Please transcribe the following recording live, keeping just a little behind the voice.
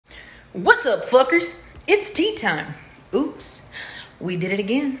What's up, fuckers? It's tea time. Oops, we did it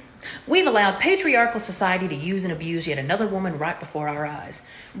again. We've allowed patriarchal society to use and abuse yet another woman right before our eyes.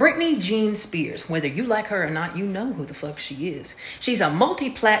 Britney Jean Spears. Whether you like her or not, you know who the fuck she is. She's a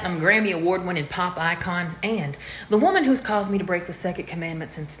multi-platinum Grammy award-winning pop icon and the woman who's caused me to break the second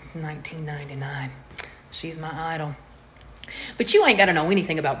commandment since 1999. She's my idol. But you ain't got to know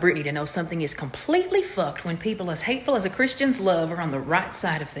anything about Britney to know something is completely fucked when people as hateful as a Christian's love are on the right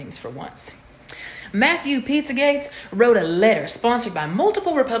side of things for once. Matthew Pizzagates wrote a letter sponsored by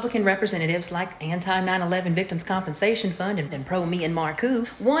multiple Republican representatives like Anti-9/11 Victims Compensation Fund and Pro-Myanmar Coup,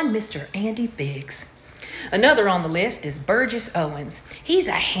 one Mr. Andy Biggs. Another on the list is Burgess Owens. He's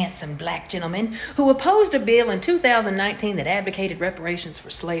a handsome black gentleman who opposed a bill in 2019 that advocated reparations for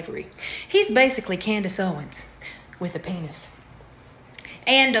slavery. He's basically Candace Owens with a penis.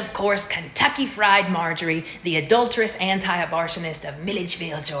 And, of course, Kentucky Fried Marjorie, the adulterous anti-abortionist of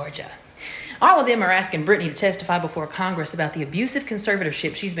Milledgeville, Georgia. All of them are asking Britney to testify before Congress about the abusive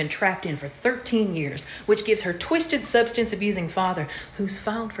conservatorship she's been trapped in for 13 years, which gives her twisted substance-abusing father, who's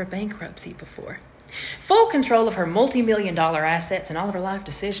filed for bankruptcy before, full control of her multi-million-dollar assets and all of her life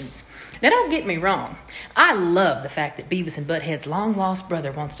decisions. Now, don't get me wrong. I love the fact that Beavis and Butthead's long-lost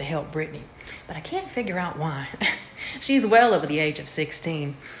brother wants to help Britney, but I can't figure out why. She's well over the age of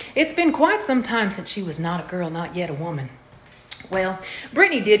 16. It's been quite some time since she was not a girl, not yet a woman. Well,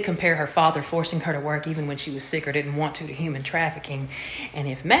 Britney did compare her father forcing her to work even when she was sick or didn't want to human trafficking. And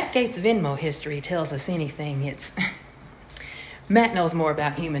if Matt Gates' Venmo history tells us anything, it's... Matt knows more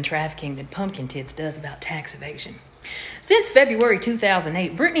about human trafficking than Pumpkin Tits does about tax evasion. Since February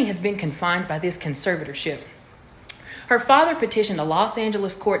 2008, Britney has been confined by this conservatorship. Her father petitioned a Los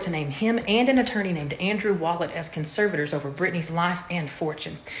Angeles court to name him and an attorney named Andrew Wallet as conservators over Britney's life and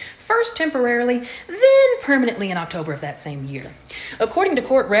fortune. First temporarily, then permanently in October of that same year. According to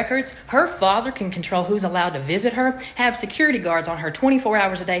court records, her father can control who's allowed to visit her, have security guards on her 24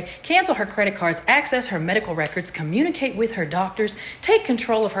 hours a day, cancel her credit cards, access her medical records, communicate with her doctors, take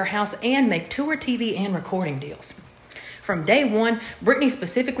control of her house, and make tour TV and recording deals. From day one, Britney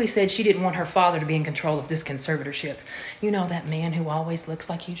specifically said she didn't want her father to be in control of this conservatorship. You know, that man who always looks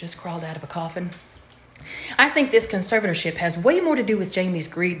like he just crawled out of a coffin? I think this conservatorship has way more to do with Jamie's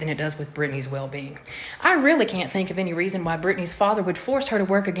greed than it does with Britney's well-being. I really can't think of any reason why Britney's father would force her to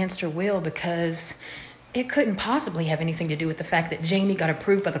work against her will, because it couldn't possibly have anything to do with the fact that Jamie got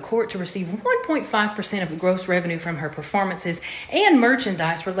approved by the court to receive 1.5% of the gross revenue from her performances and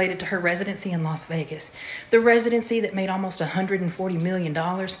merchandise related to her residency in Las Vegas. The residency that made almost $140 million.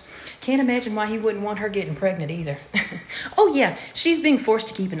 Can't imagine why he wouldn't want her getting pregnant either. Oh yeah, she's being forced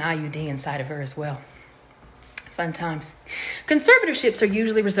to keep an IUD inside of her as well. Fun times. Conservatorships are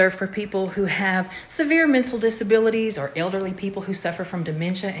usually reserved for people who have severe mental disabilities or elderly people who suffer from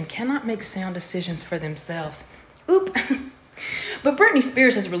dementia and cannot make sound decisions for themselves. Oop. But Britney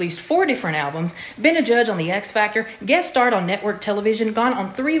Spears has released 4 different albums, been a judge on The X Factor, guest starred on network television, gone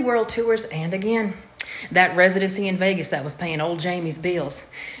on 3 world tours, and again, that residency in Vegas that was paying old Jamie's bills.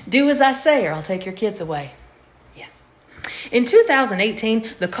 Do as I say or I'll take your kids away. In 2018,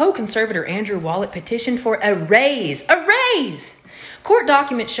 the co-conservator Andrew Wallet petitioned for a raise. A raise! Court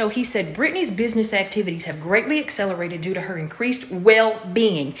documents show he said Britney's business activities have greatly accelerated due to her increased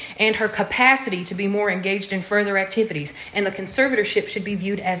well-being and her capacity to be more engaged in further activities, and the conservatorship should be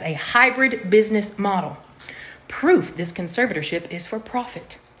viewed as a hybrid business model. Proof this conservatorship is for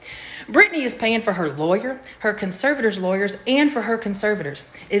profit. Britney is paying for her lawyer, her conservator's lawyers, and for her conservators.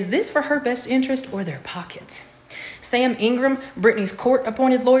 Is this for her best interest or their pockets? Sam Ingram, Britney's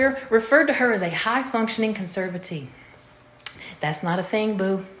court-appointed lawyer, referred to her as a high-functioning conservatee. That's not a thing,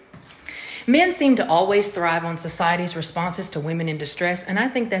 boo. Men seem to always thrive on society's responses to women in distress, and I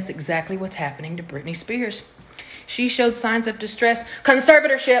think that's exactly what's happening to Britney Spears. She showed signs of distress.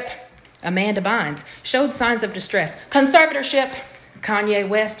 Conservatorship. Amanda Bynes showed signs of distress. Conservatorship. Kanye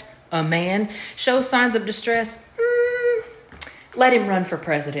West, a man, shows signs of distress. Let him run for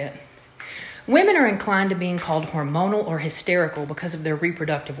president. Women are inclined to being called hormonal or hysterical because of their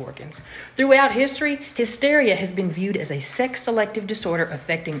reproductive organs. Throughout history, hysteria has been viewed as a sex-selective disorder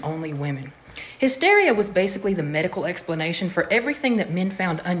affecting only women. Hysteria was basically the medical explanation for everything that men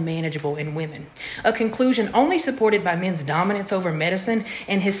found unmanageable in women, a conclusion only supported by men's dominance over medicine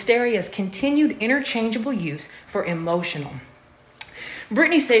and hysteria's continued interchangeable use for emotional.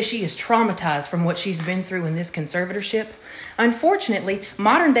 Britney says she is traumatized from what she's been through in this conservatorship. Unfortunately,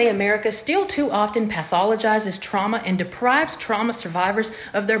 modern-day America still too often pathologizes trauma and deprives trauma survivors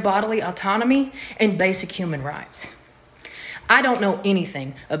of their bodily autonomy and basic human rights. I don't know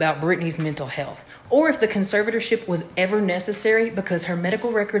anything about Britney's mental health or if the conservatorship was ever necessary because her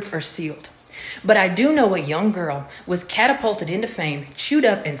medical records are sealed. But I do know a young girl was catapulted into fame, chewed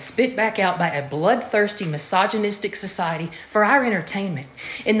up and spit back out by a bloodthirsty, misogynistic society for our entertainment,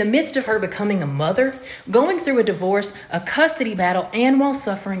 in the midst of her becoming a mother, going through a divorce, a custody battle, and while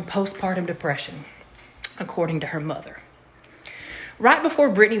suffering postpartum depression, according to her mother. Right before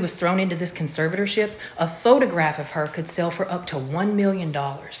Britney was thrown into this conservatorship, a photograph of her could sell for up to $1 million.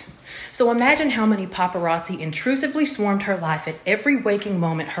 So imagine how many paparazzi intrusively swarmed her life at every waking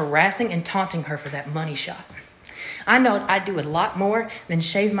moment, harassing and taunting her for that money shot. I know I'd do a lot more than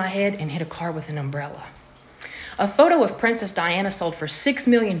shave my head and hit a car with an umbrella. A photo of Princess Diana sold for $6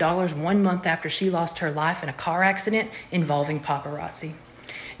 million 1 month after she lost her life in a car accident involving paparazzi.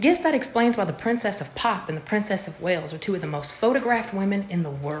 Guess that explains why the Princess of Pop and the Princess of Wales are two of the most photographed women in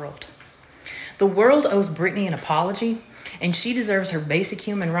the world. The world owes Britney an apology, and she deserves her basic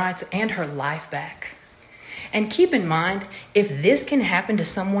human rights and her life back. And keep in mind, if this can happen to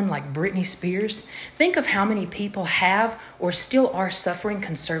someone like Britney Spears, think of how many people have or still are suffering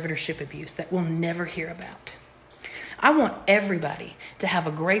conservatorship abuse that we'll never hear about. I want everybody to have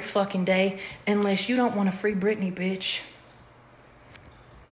a great fucking day, unless you don't want to free Britney, bitch.